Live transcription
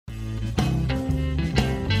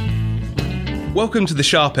Welcome to The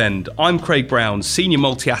Sharp End. I'm Craig Brown, Senior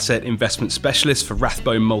Multi-Asset Investment Specialist for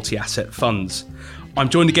Rathbone Multi-Asset Funds. I'm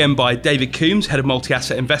joined again by David Coombs, Head of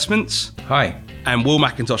Multi-Asset Investments. Hi. And Will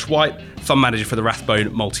McIntosh-White, Fund Manager for the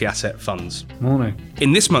Rathbone Multi-Asset Funds. Morning.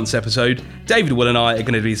 In this month's episode, David, Will and I are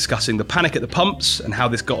going to be discussing the panic at the pumps and how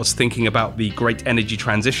this got us thinking about the great energy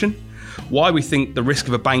transition, why we think the risk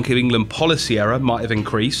of a Bank of England policy error might have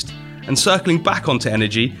increased, and circling back onto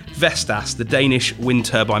energy, Vestas, the Danish wind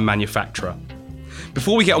turbine manufacturer.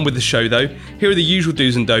 Before we get on with the show though, here are the usual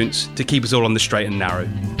do's and don'ts to keep us all on the straight and narrow.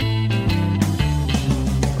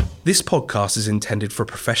 This podcast is intended for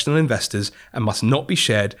professional investors and must not be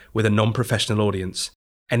shared with a non-professional audience.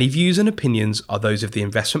 Any views and opinions are those of the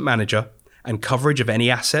investment manager, and coverage of any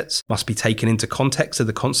assets must be taken into context of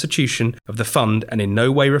the constitution of the fund and in no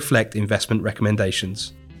way reflect investment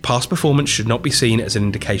recommendations. Past performance should not be seen as an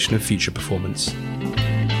indication of future performance.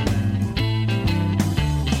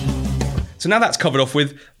 So now that's covered off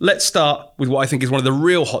with, let's start with what I think is one of the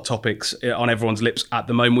real hot topics on everyone's lips at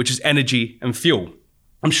the moment, which is energy and fuel.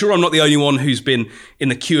 I'm sure I'm not the only one who's been in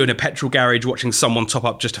the queue in a petrol garage watching someone top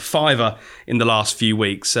up just a fiver in the last few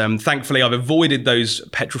weeks. Thankfully, I've avoided those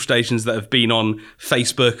petrol stations that have been on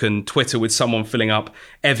Facebook and Twitter with someone filling up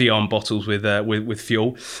Evian bottles with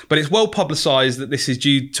fuel. But it's well publicised that this is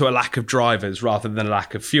due to a lack of drivers rather than a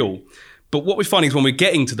lack of fuel. But what we're finding is when we're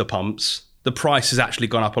getting to the pumps, the price has actually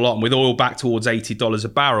gone up a lot. And with oil back towards $80 a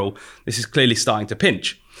barrel, this is clearly starting to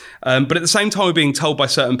pinch. But at the same time, we're being told by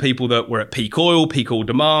certain people that we're at peak oil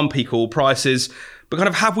demand, peak oil prices. But kind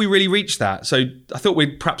of have we really reached that? So I thought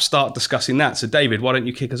we'd perhaps start discussing that. So David, why don't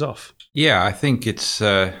you kick us off? Yeah, I think it's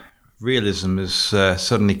realism has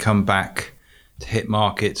suddenly come back to hit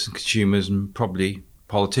markets and consumers and probably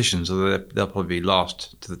politicians, although they'll probably be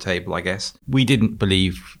last to the table, I guess. We didn't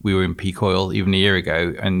believe we were in peak oil even a year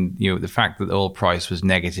ago. And the fact that the oil price was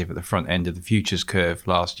negative at the front end of the futures curve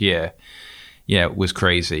last year, it was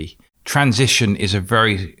crazy. Transition is a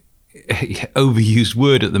very overused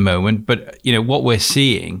word at the moment, but what we're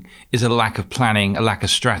seeing is a lack of planning, a lack of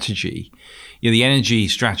strategy. The energy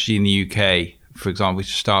strategy in the UK, for example, we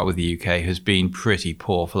should start with the UK, has been pretty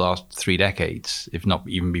poor for the last 3 decades, if not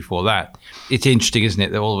even before that. It's interesting, isn't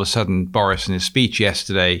it, that all of a sudden Boris in his speech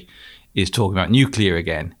yesterday is talking about nuclear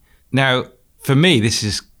again. Now, for me, this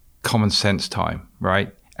is common sense time,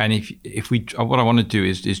 right? And if we, what I want to do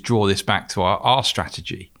is draw this back to our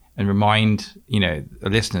strategy and remind the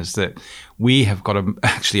listeners that we have got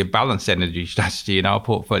actually a balanced energy strategy in our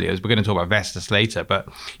portfolios. We're going to talk about Vestas later, but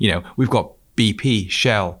we've got BP,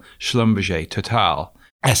 Shell, Schlumberger, Total,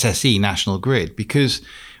 SSE, National Grid, because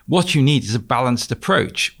what you need is a balanced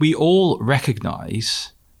approach. We all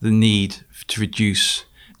recognize the need to reduce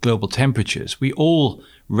global temperatures. We all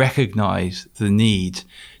recognize the need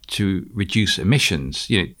to reduce emissions.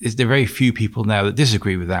 There are very few people now that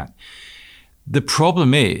disagree with that. The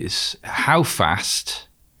problem is how fast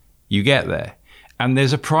you get there. And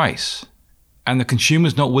there's a price. And the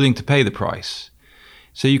consumer's not willing to pay the price.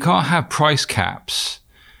 So you can't have price caps,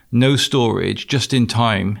 no storage, just in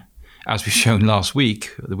time, as we've shown last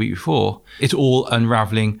week, or the week before. It's all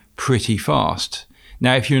unraveling pretty fast.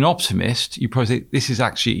 Now, if you're an optimist, you probably think this is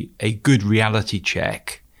actually a good reality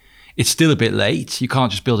check. It's still a bit late. You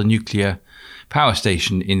can't just build a nuclear power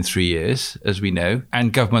station in 3 years, as we know,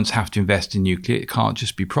 and governments have to invest in nuclear. It can't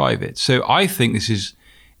just be private. So I think this is,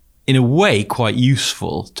 in a way, quite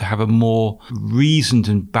useful to have a more reasoned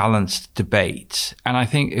and balanced debate. And I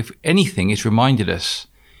think, if anything, it's reminded us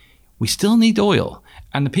we still need oil.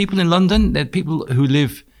 And the people in London, the people who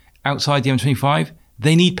live outside the M25,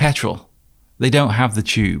 they need petrol. They don't have the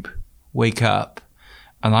tube. Wake up.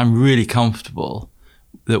 And I'm really comfortable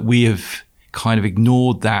that we have kind of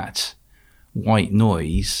ignored that white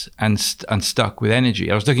noise and stuck with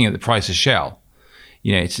energy. I was looking at the price of Shell.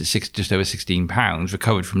 It's at just over £16,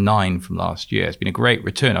 recovered from 9 from last year. It's been a great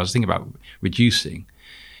return. I was thinking about reducing.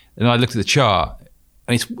 And I looked at the chart,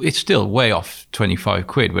 and it's still way off 25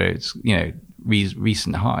 quid, where it's,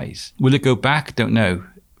 recent highs. Will it go back? Don't know.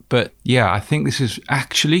 But yeah, I think this is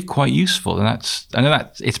actually quite useful. And I know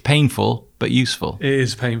that it's painful, but useful. It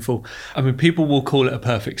is painful. I mean, people will call it a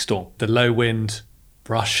perfect storm. The low wind,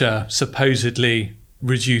 Russia supposedly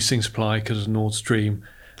reducing supply because of Nord Stream,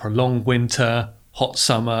 prolonged winter, hot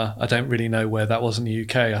summer. I don't really know where that was in the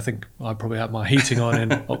UK. I think I probably had my heating on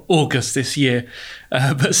in August this year.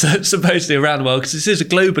 But supposedly around the world, because this is a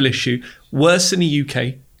global issue, worse in the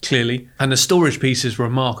UK, clearly. And the storage piece is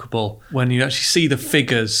remarkable when you actually see the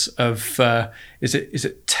figures of, is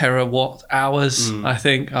it terawatt hours? I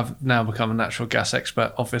think I've now become a natural gas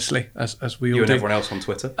expert, obviously, as we all You and do. everyone else on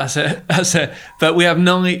Twitter. That's it. But we have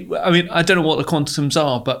 9, I mean, I don't know what the quantums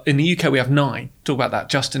are, but in the UK we have 9. Talk about that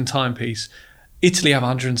just-in-time piece. Italy have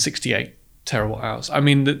 168 terawatt hours. I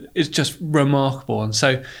mean, it's just remarkable. And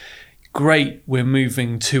so, great, we're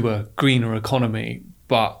moving to a greener economy,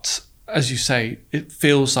 but as you say, it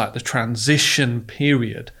feels like the transition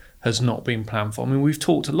period has not been planned for. I mean, we've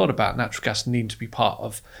talked a lot about natural gas needing to be part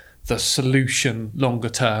of the solution longer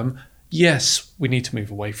term. Yes, we need to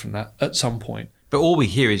move away from that at some point. But all we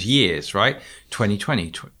hear is years, right?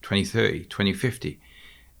 2020, 2030, 2050.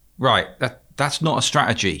 Right, that's not a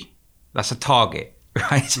strategy. That's a target,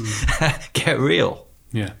 right? Get real.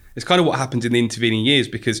 Yeah. It's kind of what happened in the intervening years,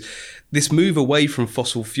 because this move away from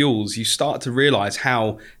fossil fuels, you start to realise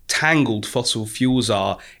how tangled fossil fuels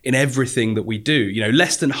are in everything that we do. You know,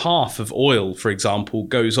 less than half of oil, for example,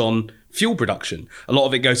 goes on fuel production. A lot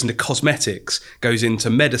of it goes into cosmetics, goes into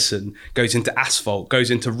medicine, goes into asphalt,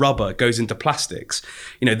 goes into rubber, goes into plastics.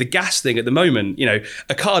 You know, the gas thing at the moment, you know,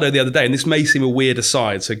 Ocado the other day, and this may seem a weird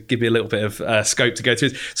aside, so give me a little bit of scope to go through.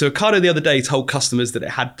 So Ocado the other day told customers that it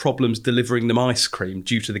had problems delivering them ice cream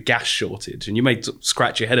due to the gas shortage. And you may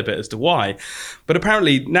scratch your head a bit as to why. But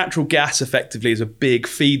apparently natural gas effectively is a big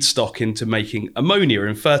feedstock into making ammonia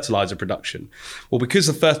in fertilizer production. Well, because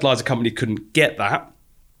the fertilizer company couldn't get that,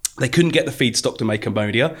 they couldn't get the feedstock to make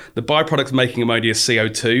ammonia. The byproduct of making ammonia is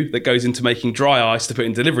CO2 that goes into making dry ice to put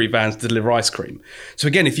in delivery vans to deliver ice cream. So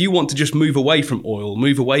again, if you want to just move away from oil,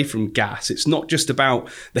 move away from gas, it's not just about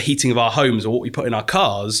the heating of our homes or what we put in our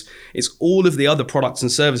cars. It's all of the other products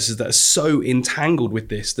and services that are so entangled with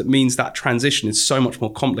this that means that transition is so much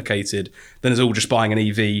more complicated than us all just buying an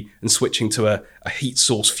EV and switching to a heat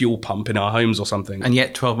source fuel pump in our homes or something. And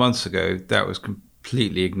yet 12 months ago, that was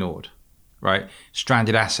completely ignored. Right,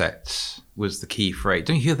 stranded assets was the key phrase.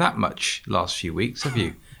 Don't you hear that much last few weeks, have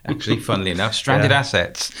you? Actually, funnily enough, stranded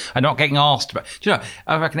assets. I'm not getting asked about. Do you know?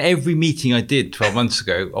 I reckon every meeting I did 12 months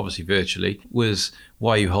ago, obviously virtually, was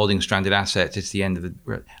why are you holding stranded assets? It's the end of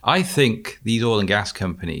the. I think these oil and gas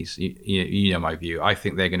companies. You know my view. I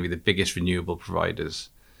think they're going to be the biggest renewable providers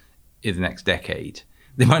in the next decade.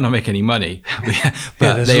 They might not make any money,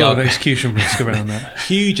 but there's they a lot are of execution risk around that.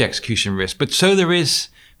 Huge execution risk. But so there is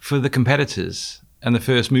for the competitors and the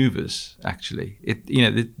first movers, actually.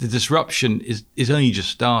 The disruption is only just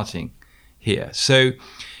starting here. So,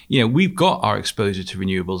 we've got our exposure to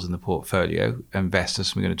renewables in the portfolio,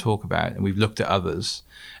 investors we're going to talk about, and we've looked at others,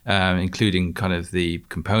 including kind of the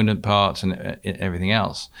component parts and everything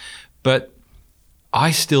else. But I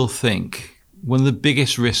still think one of the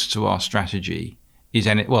biggest risks to our strategy is,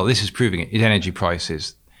 this is proving it, is energy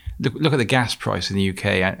prices. Look at the gas price in the UK.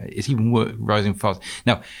 It's even rising fast.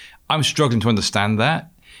 Now, I'm struggling to understand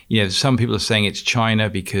that. Some people are saying it's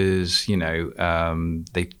China because, they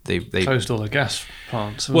closed all the gas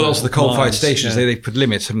plants. Well, also the coal-fired stations. Yeah. They put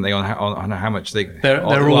limits, haven't they, on how much they... They're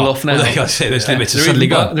all off now. Well, those limits are suddenly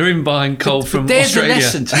gone. They're even buying coal from there's Australia.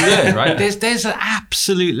 There's a lesson to learn, right? There's an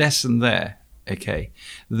absolute lesson there, okay,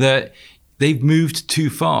 that they've moved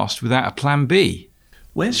too fast without a plan B.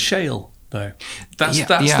 Where's shale, though? That's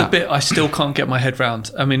the bit I still can't get my head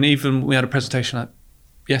round. I mean, even we had a presentation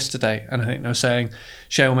yesterday, and I think they were saying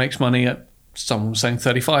shale makes money at, someone was saying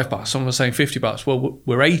 $35, someone was saying $50. Well,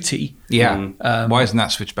 we're 80. Yeah. Why isn't that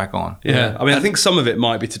switched back on? Yeah. I mean, I think some of it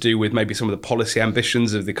might be to do with maybe some of the policy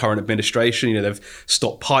ambitions of the current administration. They've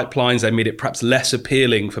stopped pipelines. They made it perhaps less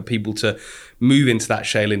appealing for people to move into that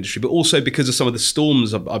shale industry, but also because of some of the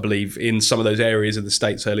storms, I believe, in some of those areas of the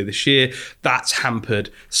States earlier this year, that's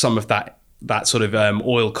hampered some of that sort of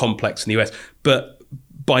oil complex in the US. But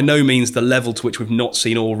by no means the level to which we've not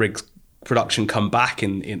seen oil rigs production come back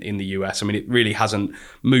in the US. I mean, it really hasn't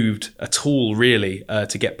moved at all, really,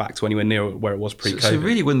 to get back to anywhere near where it was pre-COVID. So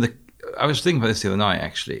really, I was thinking about this the other night,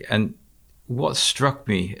 actually, and what struck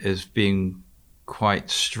me as being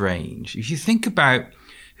quite strange, if you think about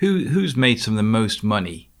who's made some of the most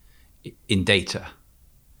money in data,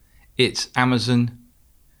 it's Amazon,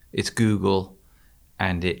 it's Google,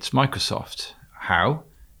 and it's Microsoft. How?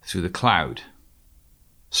 Through the cloud.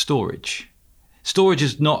 Storage. Storage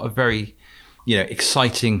is not a very,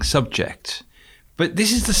 exciting subject, but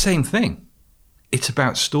this is the same thing. It's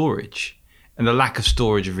about storage and the lack of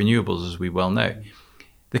storage of renewables, as we well know.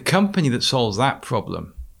 The company that solves that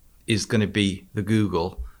problem is going to be the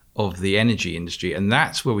Google of the energy industry, and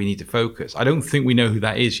that's where we need to focus. I don't think we know who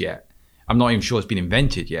that is yet. I'm not even sure it's been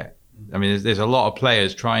invented yet. I mean, there's a lot of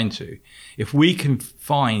players trying to. If we can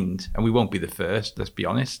find, and we won't be the first, let's be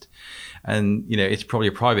honest, and it's probably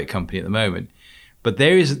a private company at the moment, but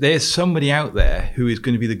there's somebody out there who is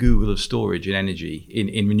going to be the Google of storage in energy,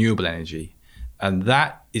 in renewable energy, and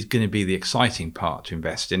that is going to be the exciting part to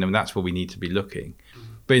invest in, and that's where we need to be looking.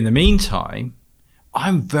 But in the meantime,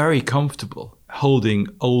 I'm very comfortable holding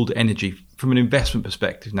old energy from an investment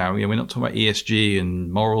perspective now. We're not talking about ESG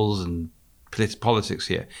and morals and politics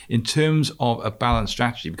here. In terms of a balanced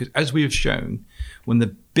strategy, because as we have shown, one of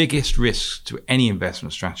the biggest risks to any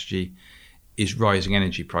investment strategy is rising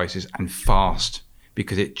energy prices, and fast,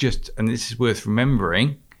 because and this is worth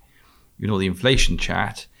remembering, all the inflation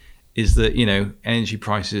chat, is that, energy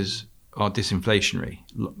prices are disinflationary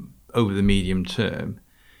over the medium term,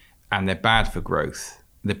 and they're bad for growth,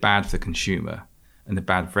 they're bad for the consumer, and they're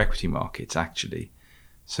bad for equity markets, actually.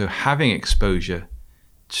 So having exposure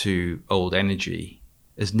to old energy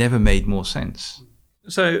has never made more sense.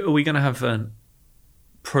 So are we going to have a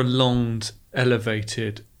prolonged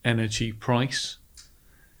elevated energy price?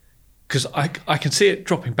 Because I can see it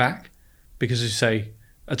dropping back, because as you say,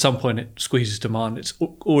 at some point it squeezes demand. It's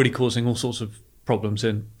already causing all sorts of problems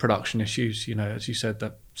in production issues, as you said,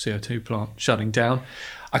 that CO2 plant shutting down.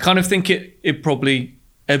 I kind of think it probably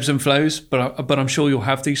ebbs and flows, but I'm sure you'll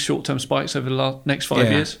have these short-term spikes over the next 5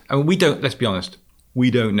 years. I mean, let's be honest, we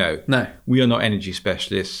don't know. No. We are not energy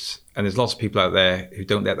specialists, and there's lots of people out there who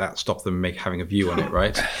don't let that stop them having a view on it,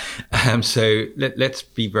 right? So let's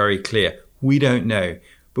be very clear. We don't know.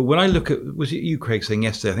 But when I look at, was it you, Craig, saying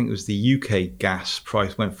yesterday, I think it was the UK gas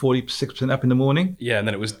price went 46% up in the morning? Yeah, and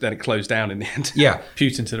then it closed down in the end. Yeah.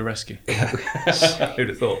 Putin to the rescue. Who'd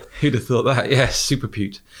have thought? Who'd have thought that? Yeah, super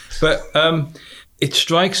Pute. But it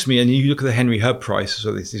strikes me, and you look at the Henry Hub price,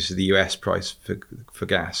 so this is the US price for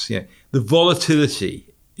gas, the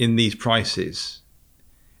volatility in these prices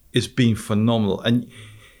has been phenomenal. And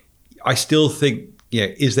I still think,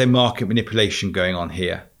 is there market manipulation going on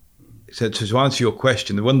here? So to answer your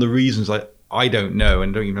question, one of the reasons I don't know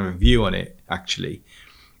and don't even have a view on it, actually,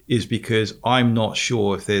 is because I'm not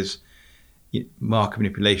sure if there's market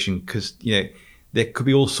manipulation, because there could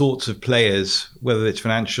be all sorts of players, whether it's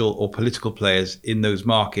financial or political players in those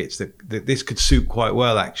markets, that this could suit quite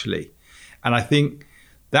well, actually. And I think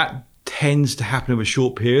that tends to happen over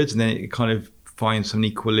short periods, and then it kind of finds some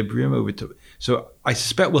equilibrium over to. So I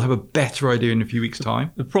suspect we'll have a better idea in a few weeks'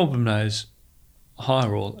 time. The problem now is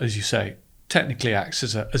higher oil, as you say, technically acts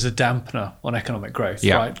as a dampener on economic growth,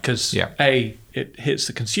 right? Because it hits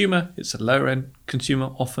the consumer, it's a lower end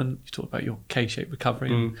consumer. Often you talk about your K-shaped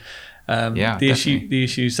recovery. The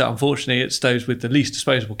issue is that unfortunately it stays with the least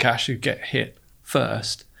disposable cash who get hit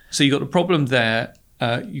first. So you've got a problem there.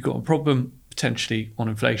 You've got a problem potentially on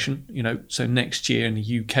inflation. So next year in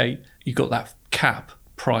the UK, you've got that cap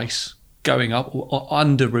price going up or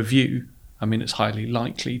under review. I mean, it's highly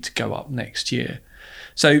likely to go up next year.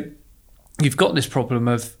 So you've got this problem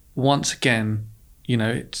of, once again,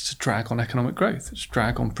 it's a drag on economic growth. It's a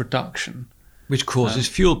drag on production. Which causes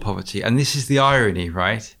fuel poverty. And this is the irony,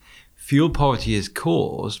 right? Fuel poverty is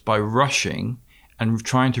caused by rushing and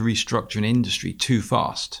trying to restructure an industry too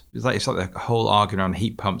fast. It's like the whole argument around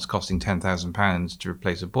heat pumps costing £10,000 to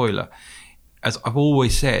replace a boiler. As I've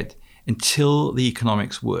always said, until the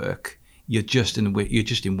economics work, you're just in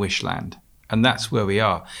wish land. And that's where we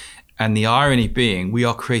are. And the irony being, we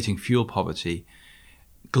are creating fuel poverty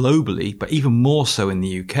globally, but even more so in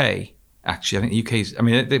the UK. Actually, I think the UK's,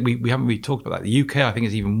 we haven't really talked about that. The UK, I think,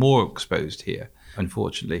 is even more exposed here,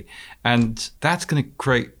 unfortunately. And that's going to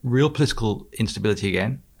create real political instability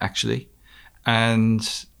again, actually.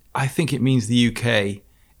 And I think it means the UK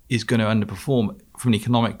is going to underperform from an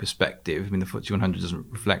economic perspective. I mean, the FTSE 100 doesn't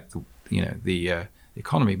reflect the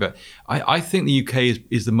economy, but I think the UK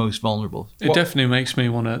is the most vulnerable. It definitely makes me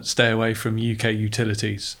want to stay away from UK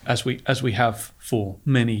utilities, as we have for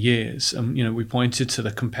many years. We pointed to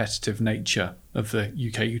the competitive nature of the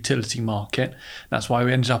UK utility market. That's why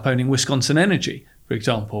we ended up owning Wisconsin Energy, for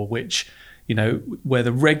example, which, where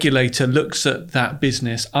the regulator looks at that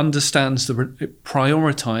business, understands it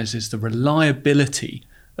prioritises the reliability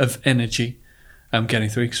of energy getting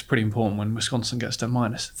through, because it's pretty important when Wisconsin gets to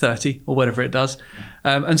minus 30 or whatever it does.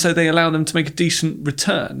 And so they allow them to make a decent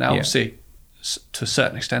return. Now, obviously, to a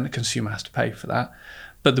certain extent, the consumer has to pay for that.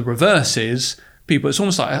 But the reverse is, it's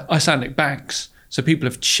almost like Icelandic banks. So people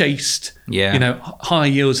have chased, high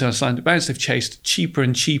yields in Icelandic banks. They've chased cheaper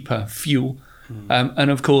and cheaper fuel.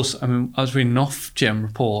 And of course, I was reading an Ofgem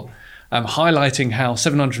report highlighting how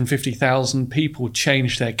 750,000 people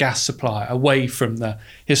changed their gas supply away from the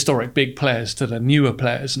historic big players to the newer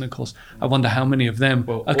players. And of course, I wonder how many of them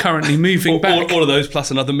are currently moving back. All of those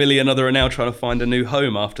plus another million other are now trying to find a new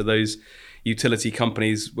home after those utility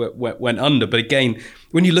companies went under. But again,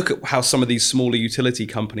 when you look at how some of these smaller utility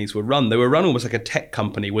companies were run, they were run almost like a tech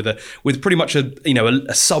company with pretty much a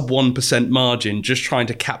sub 1% margin, just trying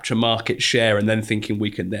to capture market share and then thinking we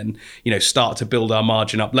can then start to build our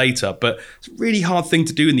margin up later. But it's a really hard thing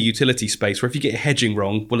to do in the utility space, where if you get hedging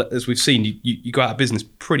wrong, well, as we've seen, you go out of business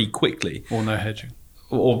pretty quickly. Or no hedging.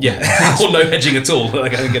 Or no hedging at all,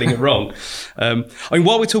 like I'm getting it wrong.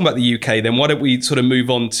 While we're talking about the UK, then why don't we sort of move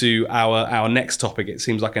on to our next topic? It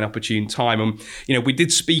seems like an opportune time. We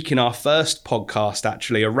did speak in our first podcast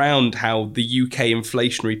actually around how the UK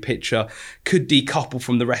inflationary picture could decouple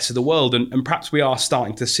from the rest of the world, and perhaps we are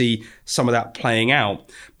starting to see some of that playing out.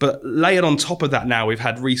 But layered on top of that now, we've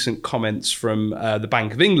had recent comments from the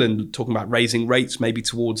Bank of England talking about raising rates maybe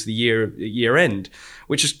towards the year end,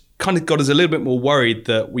 which has kind of got us a little bit more worried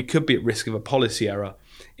that we could be at risk of a policy error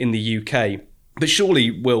in the UK. But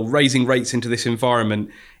surely, Will, raising rates into this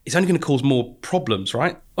environment is only going to cause more problems,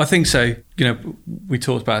 right? I think so. We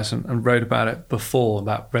talked about this and wrote about it before,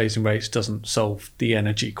 that raising rates doesn't solve the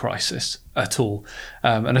energy crisis at all.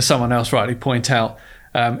 And as someone else rightly pointed out,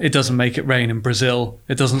 it doesn't make it rain in Brazil.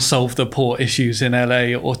 It doesn't solve the port issues in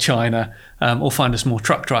LA or China, or find us more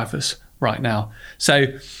truck drivers right now. So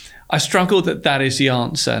I struggle that is the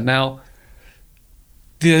answer. Now,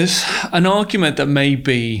 there's an argument that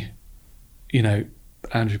maybe,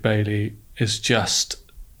 Andrew Bailey is just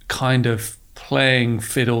kind of playing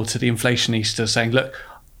fiddle to the inflationista, saying, look,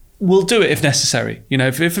 we'll do it if necessary.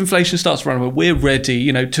 If inflation starts running, we're ready,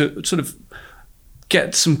 to sort of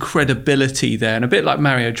get some credibility there. And a bit like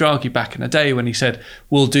Mario Draghi back in the day when he said,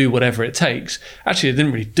 we'll do whatever it takes. Actually, it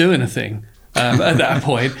didn't really do anything at that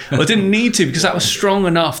point, or didn't need to, because that was strong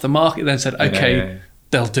enough. The market then said, okay,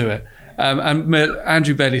 they'll do it. And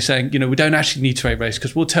Andrew Bailey saying, we don't actually need to rate raise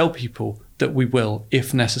because we'll tell people that we will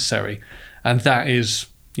if necessary. And that is,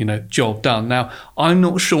 job done. Now, I'm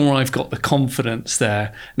not sure I've got the confidence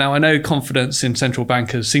there. Now, I know confidence in central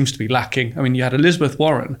bankers seems to be lacking. I mean, you had Elizabeth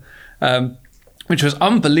Warren, which was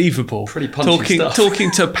unbelievable. Pretty punchy stuff.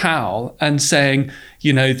 Talking to Powell and saying,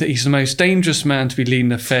 that he's the most dangerous man to be leading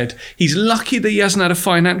the Fed. He's lucky that he hasn't had a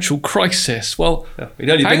financial crisis. Well, we'd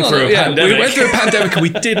only been through a pandemic. We went through a pandemic and we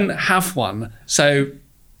didn't have one. So,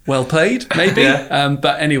 well played, maybe.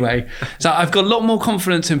 But anyway, so I've got a lot more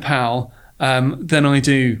confidence in Powell than I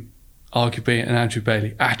do, arguably, in Andrew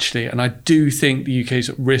Bailey, actually. And I do think the UK is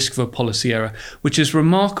at risk of a policy error, which is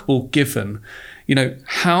remarkable given,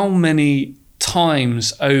 how many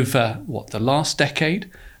times over the last decade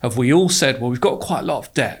have we all said, well, we've got quite a lot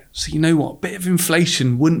of debt, so a bit of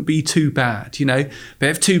inflation wouldn't be too bad,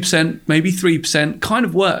 bit of 2%, maybe 3% kind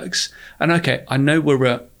of works. And okay, I know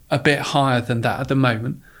we're a bit higher than that at the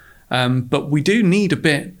moment, but we do need a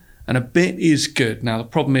bit, and a bit is good. Now the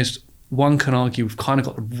problem is, one can argue we've kind of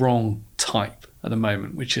got the wrong type at the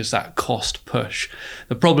moment, which is that cost push.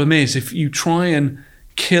 The problem is, if you try and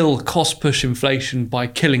kill cost push inflation by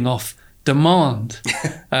killing off demand,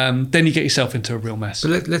 then you get yourself into a real mess.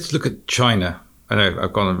 But let's look at China. I know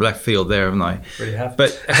I've gone left field there, haven't I? Really have.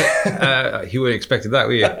 But you weren't expecting that,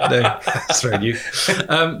 were you? No, that's right, you.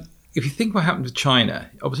 If you think what happened to China,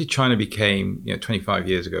 obviously China became, 25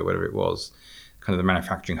 years ago, whatever it was, kind of the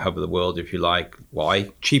manufacturing hub of the world, if you like. Why?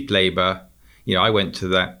 Cheap labor. I went to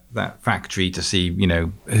that factory to see,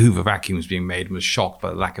 Hoover vacuums being made, and was shocked by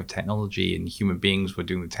the lack of technology, and human beings were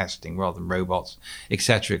doing the testing rather than robots, et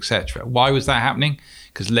cetera, et cetera. Why was that happening?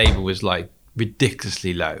 Because labor was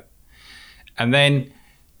ridiculously low. And then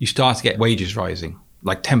you start to get wages rising,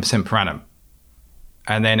 10% per annum.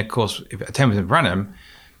 And then, of course, if at 10% per annum,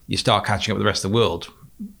 you start catching up with the rest of the world,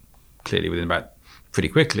 clearly within about pretty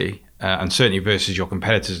quickly, and certainly versus your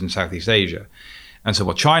competitors in Southeast Asia. And so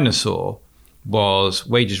what China saw was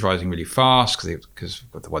wages rising really fast because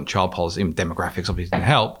of the one-child policy, and demographics obviously didn't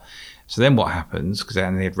help. So then what happens, because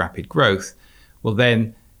then they had rapid growth, well,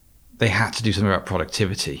 then they had to do something about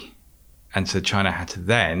productivity. And so China had to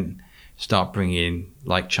then start bringing in,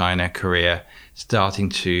 like China, Korea, starting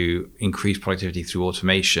to increase productivity through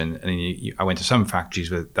automation. And I went to some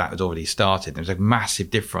factories where that had already started. There was a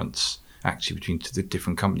massive difference, actually, between the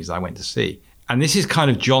different companies I went to see. And this is kind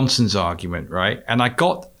of Johnson's argument, right? And I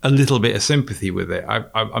got a little bit of sympathy with it.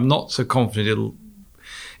 I'm not so confident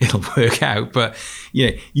it'll work out, but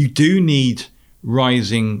you do need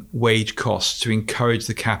rising wage costs to encourage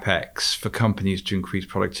the capex for companies to increase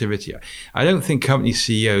productivity. I don't think company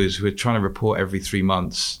CEOs who are trying to report every 3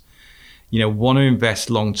 months, want to invest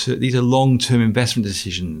long-term. These are long-term investment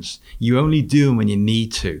decisions. You only do them when you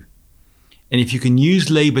need to. And if you can use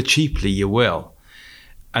labor cheaply, you will.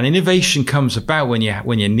 And innovation comes about when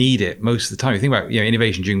you need it most of the time. You think about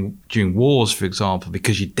innovation during wars, for example,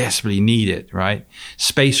 because you desperately need it, right?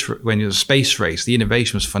 When there's a space race, the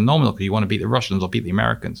innovation was phenomenal because you want to beat the Russians or beat the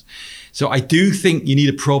Americans. So I do think you need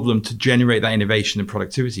a problem to generate that innovation and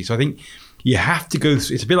productivity. So I think you have to go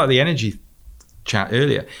through, it's a bit like the energy chat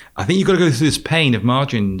earlier. I think you've got to go through this pain of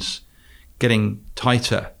margins getting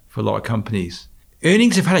tighter for a lot of companies.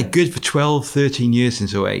 Earnings have had it good for 12, 13 years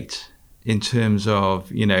since '08. In terms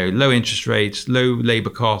of, low interest rates, low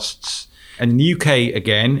labour costs. And in the UK,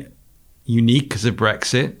 again, unique because of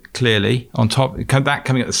Brexit, clearly, on top, that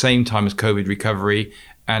coming at the same time as COVID recovery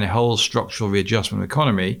and a whole structural readjustment of the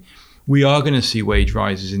economy, we are going to see wage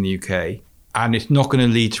rises in the UK, and it's not going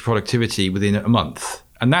to lead to productivity within a month.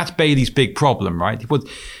 And that's Bailey's big problem, right?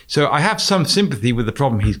 So I have some sympathy with the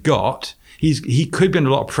problem he's got. He could be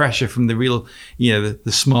under a lot of pressure from the real, the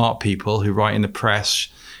smart people who write in the press,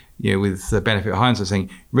 with the benefit of hindsight, saying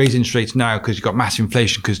raise interest rates now because you've got massive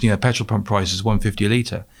inflation because petrol pump price is $1.50 a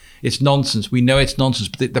litre. It's nonsense. We know it's nonsense,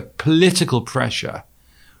 but the political pressure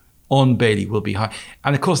on Bailey will be high.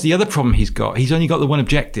 And of course, the other problem he's only got the one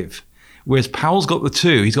objective, whereas Powell's got the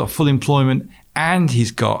two. He's got full employment and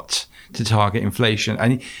he's got to target inflation.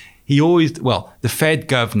 And he always, the Fed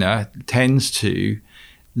governor tends to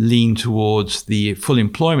lean towards the full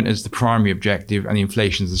employment as the primary objective and the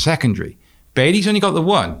inflation as the secondary. Bailey's only got the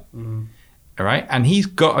one, all right? And he's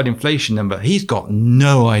got an inflation number. He's got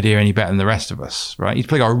no idea any better than the rest of us, right? He's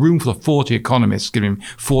probably got a room full of 40 economists giving him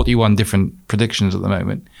 41 different predictions at the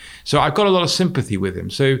moment. So I've got a lot of sympathy with him.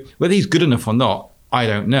 So whether he's good enough or not, I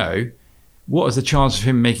don't know. What is the chance of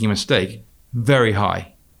him making a mistake? Very high.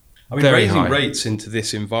 I mean, raising rates into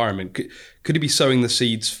this environment, could he be sowing the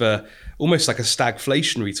seeds for almost like a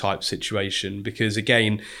stagflationary type situation? Because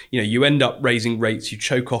again, you end up raising rates, you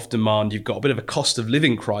choke off demand, you've got a bit of a cost of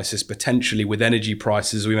living crisis potentially with energy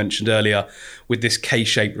prices, we mentioned earlier, with this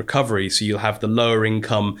K-shaped recovery. So you'll have the lower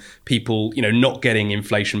income people, not getting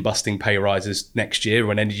inflation busting pay rises next year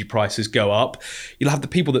when energy prices go up. You'll have the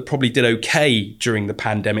people that probably did okay during the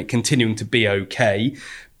pandemic continuing to be okay.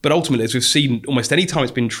 But ultimately, as we've seen almost any time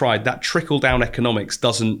it's been tried, that trickle-down economics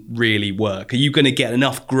doesn't really work. Are you going to get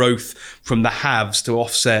enough growth from the haves to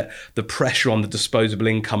offset the pressure on the disposable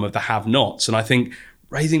income of the have-nots? And I think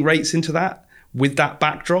raising rates into that, with that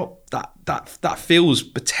backdrop, that feels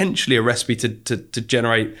potentially a recipe to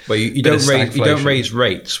generate. Well, you don't raise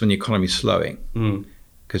rates when the economy's slowing,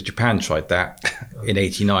 because Japan tried that in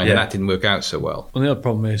 '89 and that didn't work out so well. Well, the other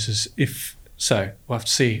problem is if. So we'll have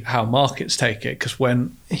to see how markets take it, because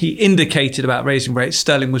when he indicated about raising rates,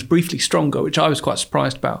 sterling was briefly stronger, which I was quite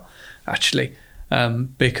surprised about, actually,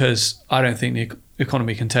 because I don't think the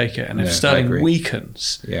economy can take it. And if sterling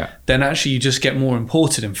weakens, then actually you just get more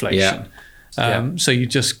imported inflation. So you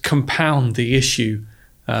just compound the issue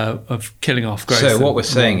of killing off growth. So what we're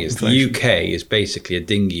saying is inflation. The UK is basically a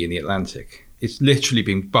dinghy in the Atlantic. It's literally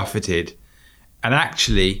been buffeted. And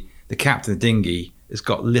actually, the captain of the dinghy has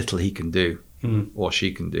got little he can do. Or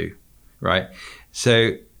she can do, right?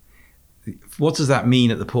 So what does that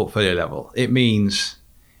mean at the portfolio level? It means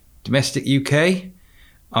domestic UK,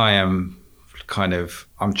 I'm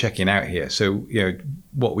checking out here. So,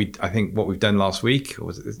 what we've done last week,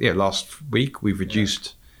 we've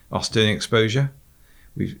reduced our sterling exposure.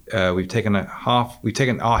 We've taken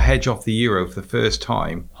our hedge off the euro for the first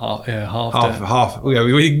time. Half. We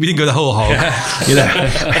didn't go the whole half.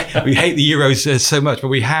 We hate the euros so much, but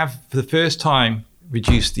we have for the first time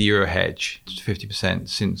reduced the euro hedge to 50%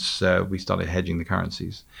 since we started hedging the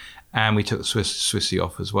currencies, and we took the Swissy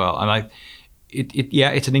off as well. And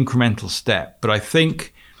it's an incremental step, but I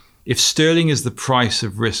think if sterling is the price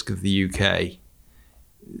of risk of the UK,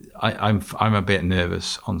 I'm a bit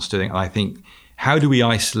nervous on sterling, and I think. How do we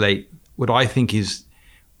isolate what I think is,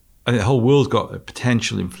 I think the whole world's got a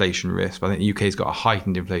potential inflation risk, but I think the UK's got a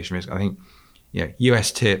heightened inflation risk. I think,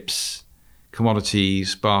 US tips,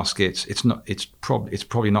 commodities, baskets, it's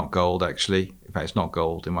probably not gold actually. In fact, it's not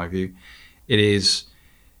gold in my view. It is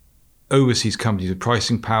overseas companies with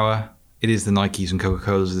pricing power. It is the Nikes and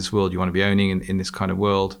Coca-Colas of this world you want to be owning in this kind of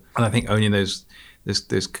world. And I think owning those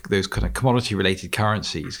kind of commodity-related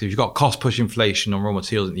currencies. Because if you've got cost-push inflation on raw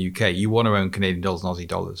materials in the UK, you want to own Canadian dollars and Aussie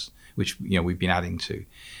dollars, which we've been adding to.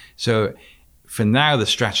 So for now, the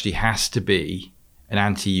strategy has to be an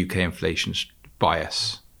anti-UK inflation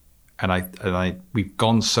bias, and we've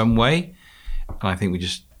gone some way, and I think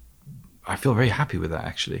I feel very happy with that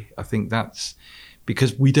actually. I think that's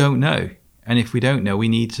because we don't know, and if we don't know, we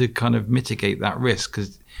need to kind of mitigate that risk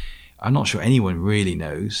because. I'm not sure anyone really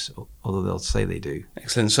knows, although they'll say they do.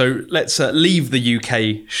 Excellent. So let's leave the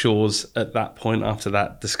UK shores at that point after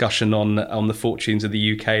that discussion on the fortunes of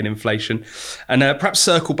the UK and inflation, and perhaps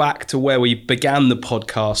circle back to where we began the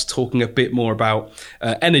podcast, talking a bit more about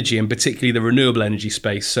energy and particularly the renewable energy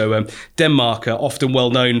space. So Denmark are often well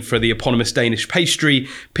known for the eponymous Danish pastry,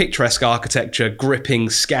 picturesque architecture, gripping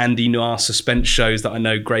Scandi noir suspense shows that I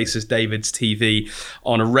know graces David's TV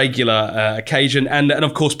on a regular occasion, and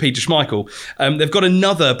of course Peter Schmeichel. They've got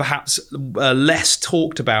another perhaps less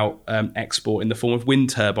talked about export in the form of wind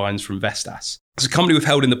turbines from Vestas. It's a company we've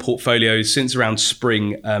held in the portfolio since around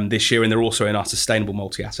spring this year, and they're also in our sustainable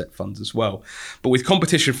multi-asset funds as well. But with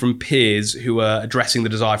competition from peers who are addressing the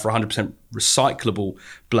desire for 100% recyclable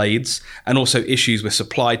blades, and also issues with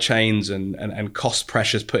supply chains and cost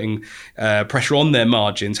pressures putting pressure on their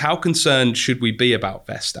margins, how concerned should we be about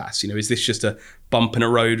Vestas? Is this just a bump in a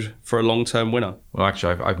road for a long-term winner? Well,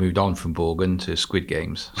 actually, I've moved on from Borgen to Squid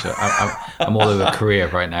Games, so I'm all over Korea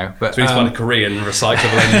right now. But so he's found a Korean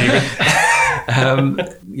recyclable energy.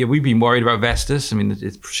 Yeah, we've been worried about Vestas. I mean,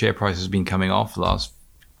 its share price has been coming off the last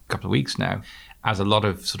couple of weeks now, as a lot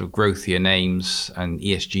of sort of growthier names and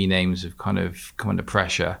ESG names have kind of come under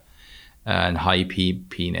pressure, and high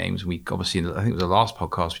PE names. We obviously, I think it was the last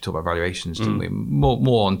podcast, we talked about valuations, didn't we?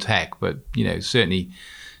 More on tech, but certainly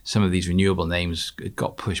some of these renewable names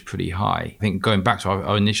got pushed pretty high. I think going back to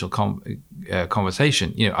our initial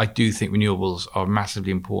conversation, I do think renewables are a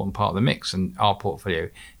massively important part of the mix, and our portfolio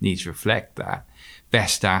needs to reflect that.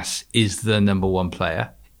 Vestas is the number one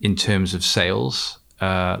player in terms of sales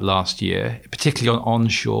last year, particularly on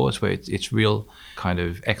onshore, is where its real kind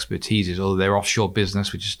of expertise is, although their offshore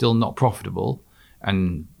business, which is still not profitable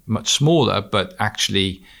and much smaller, but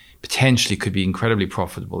actually potentially could be incredibly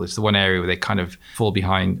profitable. It's the one area where they kind of fall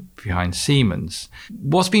behind Siemens.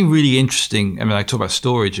 What's been really interesting, I mean, I talked about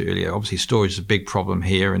storage earlier. Obviously, storage is a big problem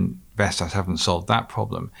here, and Vestas haven't solved that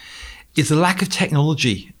problem. Is the lack of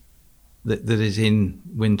technology that is in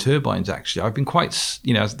wind turbines, actually. I've been quite,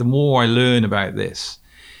 the more I learn about this,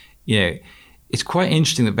 it's quite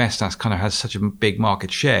interesting that Vestas kind of has such a big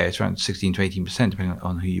market share. It's around 16 to 18%, depending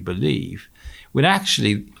on who you believe. When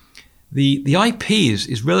actually, the IP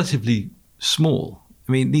is relatively small.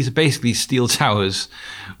 I mean, these are basically steel towers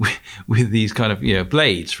with these kind of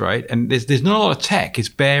blades, right? And there's not a lot of tech. It's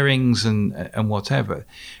bearings and whatever.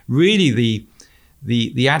 Really,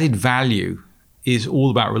 the added value is all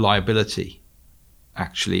about reliability,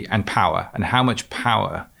 actually, and power, and how much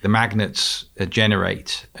power the magnets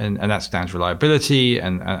generate, and that's down to reliability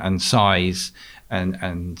and size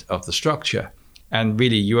and of the structure. And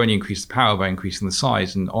really, you only increase the power by increasing the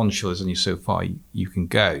size, and onshore there's only so far you can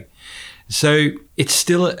go. So it's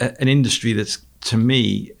still an industry that's, to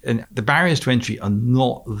me, and the barriers to entry are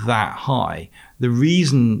not that high. The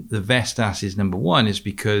reason the Vestas is number one is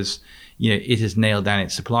because it has nailed down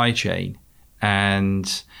its supply chain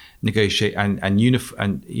and negotiate and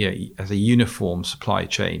as a uniform supply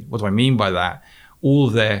chain. What do I mean by that? All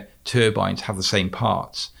of their turbines have the same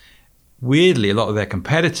parts. Weirdly, a lot of their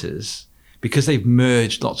competitors, because they've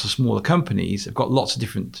merged lots of smaller companies, have got lots of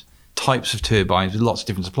different types of turbines with lots of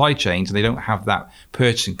different supply chains, and they don't have that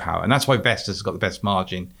purchasing power. And that's why Vestas has got the best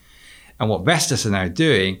margin. And what Vestas are now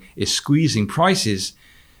doing is squeezing prices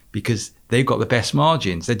because they've got the best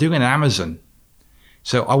margins. They're doing an Amazon.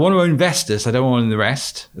 So I want to own Vestas. I don't want to own the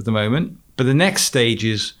rest at the moment. But the next stage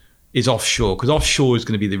is offshore, because offshore is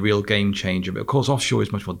going to be the real game changer. But of course, offshore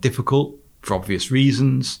is much more difficult for obvious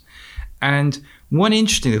reasons. And one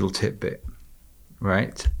interesting little tidbit,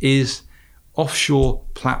 right, is offshore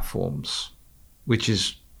platforms, which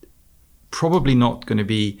is probably not going to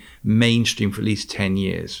be mainstream for at least 10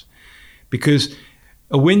 years. Because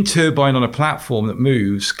a wind turbine on a platform that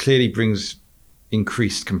moves clearly brings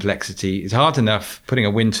increased complexity. It's hard enough putting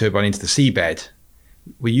a wind turbine into the seabed.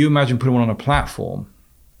 Will you imagine putting one on a platform?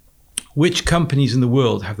 Which companies in the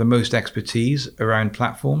world have the most expertise around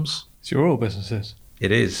platforms? It's your oil businesses.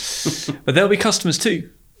 It is. But there'll be customers too.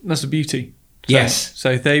 That's the beauty. Yes.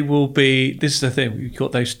 So they will be, this is the thing, we've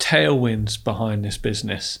got those tailwinds behind this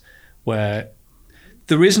business where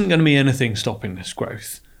there isn't going to be anything stopping this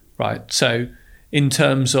growth, right? So in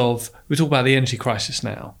terms of, we talk about the energy crisis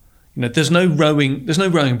now, there's no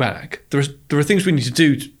rowing back. There are things we need to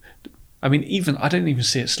do. I don't even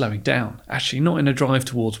see it slowing down, actually, not in a drive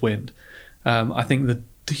towards wind. I think that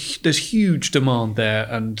there's huge demand there,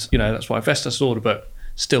 and that's why Vestas order book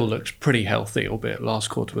still looks pretty healthy, albeit last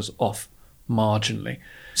quarter was off marginally.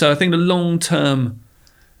 So I think the long-term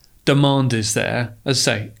demand is there, as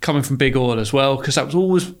I say, coming from big oil as well, because that was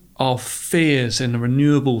always our fears in the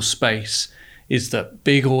renewable space, is that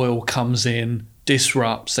big oil comes in,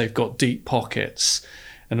 disrupts, they've got deep pockets.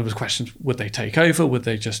 And there was questions, would they take over? Would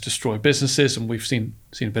they just destroy businesses? And we've seen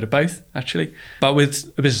a bit of both, actually. But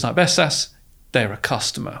with a business like Vestas, they're a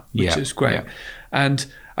customer, which is great. Yeah. And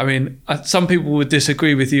I mean, some people would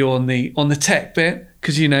disagree with you on the tech bit,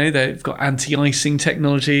 because, you know, they've got anti-icing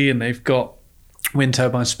technology and they've got wind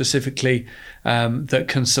turbines specifically that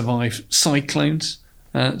can survive cyclones,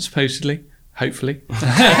 supposedly. Hopefully. So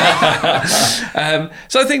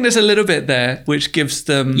I think there's a little bit there which gives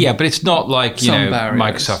them. Yeah, but it's not like, you know, barriers.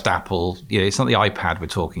 Microsoft, Apple. Yeah, it's not the iPad we're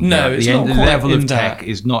talking No, about. it's not the quite level in of tech that.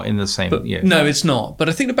 is not in the same. But, yeah. No, it's not. But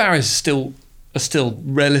I think the barriers are still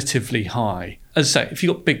relatively high. As I say, if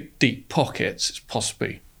you've got big, deep pockets, it's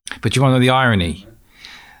possibly. But you want to know the irony?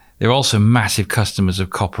 They're also massive customers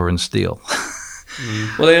of copper and steel.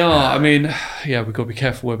 Well, they are. I mean, yeah, we've got to be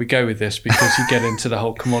careful where we go with this, because you get into the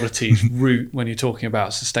whole commodities route when you're talking about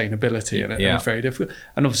sustainability, and it's very difficult.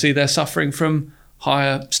 And obviously, they're suffering from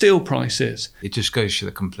higher steel prices. It just goes to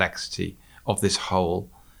the complexity of this whole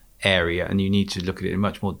area, and you need to look at it in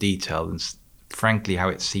much more detail than, frankly, how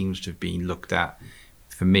it seems to have been looked at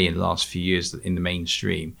for me in the last few years in the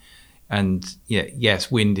mainstream. And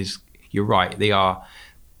yes, wind is. You're right. They are.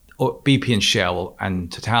 BP and Shell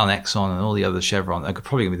and Total and Exxon and all the other Chevron are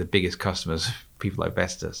probably going to be the biggest customers of people like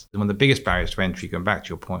Vestas. And one of the biggest barriers to entry, going back to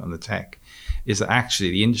your point on the tech, is that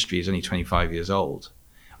actually the industry is only 25 years old.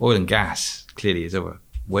 Oil and gas clearly is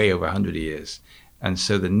way over 100 years. And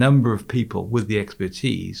so the number of people with the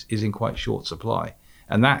expertise is in quite short supply.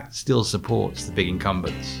 And that still supports the big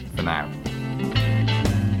incumbents for now.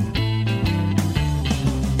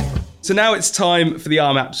 So now it's time for the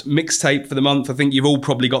RMAP's mixtape for the month. I think you've all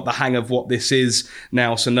probably got the hang of what this is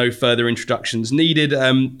now, so no further introductions needed.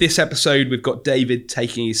 This episode, we've got David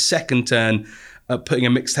taking his second turn at putting a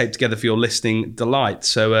mixtape together for your listening delight.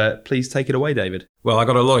 So please take it away, David. Well, I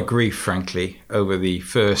got a lot of grief, frankly, over the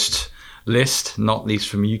first list, not least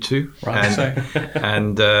from you two, right,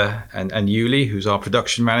 and Yuli, who's our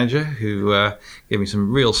production manager, who gave me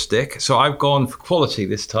some real stick. So I've gone for quality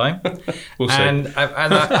this time, We'll see. and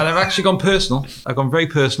I've actually gone personal. I've gone very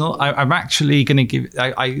personal. I'm actually going to give.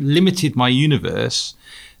 I limited my universe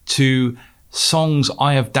to songs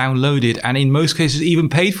I have downloaded and in most cases even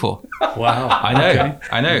paid for. Wow. I know.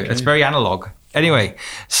 Okay. It's very analog. Anyway,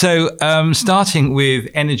 so starting with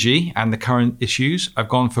energy and the current issues, I've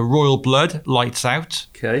gone for Royal Blood, Lights Out.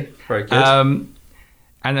 Okay, very good.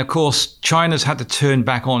 And of course, China's had to turn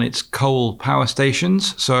back on its coal power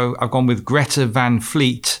stations. So I've gone with Greta Van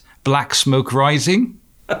Fleet, Black Smoke Rising.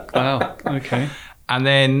 Wow, okay. And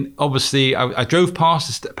then obviously I drove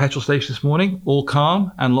past the petrol station this morning, all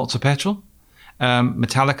calm and lots of petrol.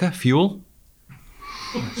 Metallica, Fuel.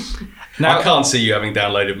 Now, I can't see you having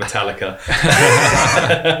downloaded Metallica.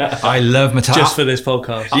 I love Metallica. Just for this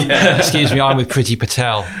podcast. Yeah. Excuse me, I'm with Priti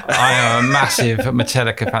Patel. I am a massive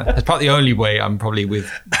Metallica fan. That's probably the only way I'm probably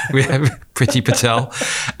with Priti Patel.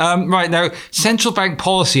 Right, now, central bank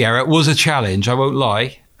policy error was a challenge, I won't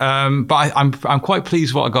lie. But I'm quite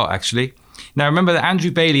pleased with what I got, actually. Now, remember that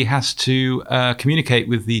Andrew Bailey has to communicate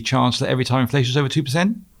with the Chancellor every time inflation is over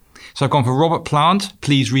 2%. So I've gone for Robert Plant,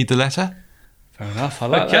 please read the letter. Fair enough. I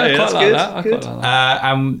like Okay, that. that's I good. quite like that.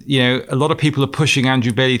 And, you know, a lot of people are pushing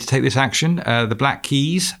Andrew Bailey to take this action. The Black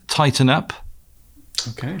Keys, Tighten Up.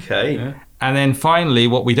 Okay. Yeah. And then finally,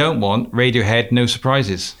 what we don't want, Radiohead, No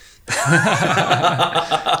Surprises. Good.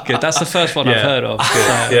 That's the first one I've heard of.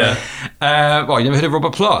 Good. Yeah. Well, you never heard of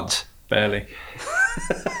Robert Plant? Barely.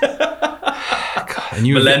 And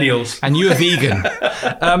you Millennials. And you're vegan.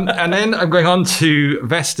 And then I'm going on to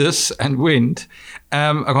Vestas and Wind.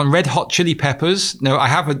 I've gone Red Hot Chili Peppers. No, I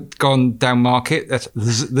haven't gone down market. That's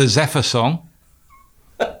the Zephyr song.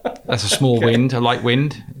 That's a small wind, a light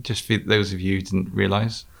wind, just for those of you who didn't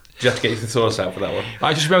realise. Did you have to get your thesaurus out for that one?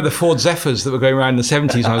 I just remember the Ford Zephyrs that were going around in the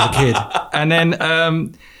 70s when I was a kid. And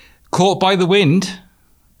then Caught by the Wind,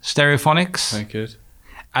 Stereophonics. Very good.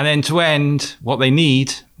 And then to end, what they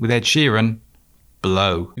need with Ed Sheeran,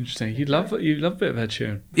 Blow. Interesting. You love a bit of Ed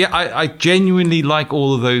Sheeran. Yeah, I genuinely like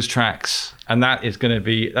all of those tracks. And that's going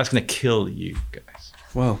to kill you guys.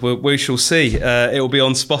 Well, we shall see. It will be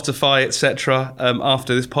on Spotify, etc.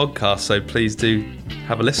 After this podcast, so please do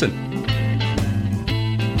have a listen.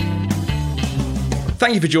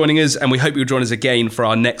 Thank you for joining us, and we hope you'll join us again for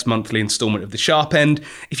our next monthly instalment of The Sharp End.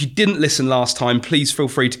 If you didn't listen last time, please feel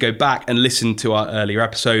free to go back and listen to our earlier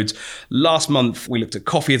episodes. Last month, we looked at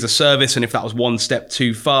coffee as a service, and if that was one step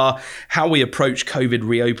too far, how we approach COVID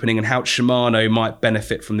reopening and how Shimano might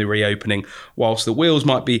benefit from the reopening, whilst the wheels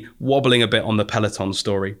might be wobbling a bit on the Peloton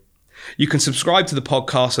story. You can subscribe to the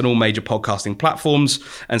podcast on all major podcasting platforms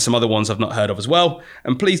and some other ones I've not heard of as well.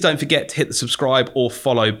 And please don't forget to hit the subscribe or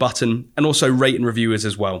follow button, and also rate and review us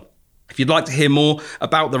as well. If you'd like to hear more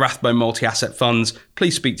about the Rathbone multi-asset funds,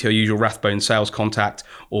 please speak to your usual Rathbone sales contact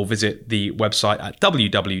or visit the website at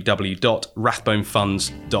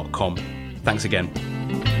www.rathbonefunds.com. Thanks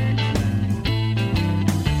again.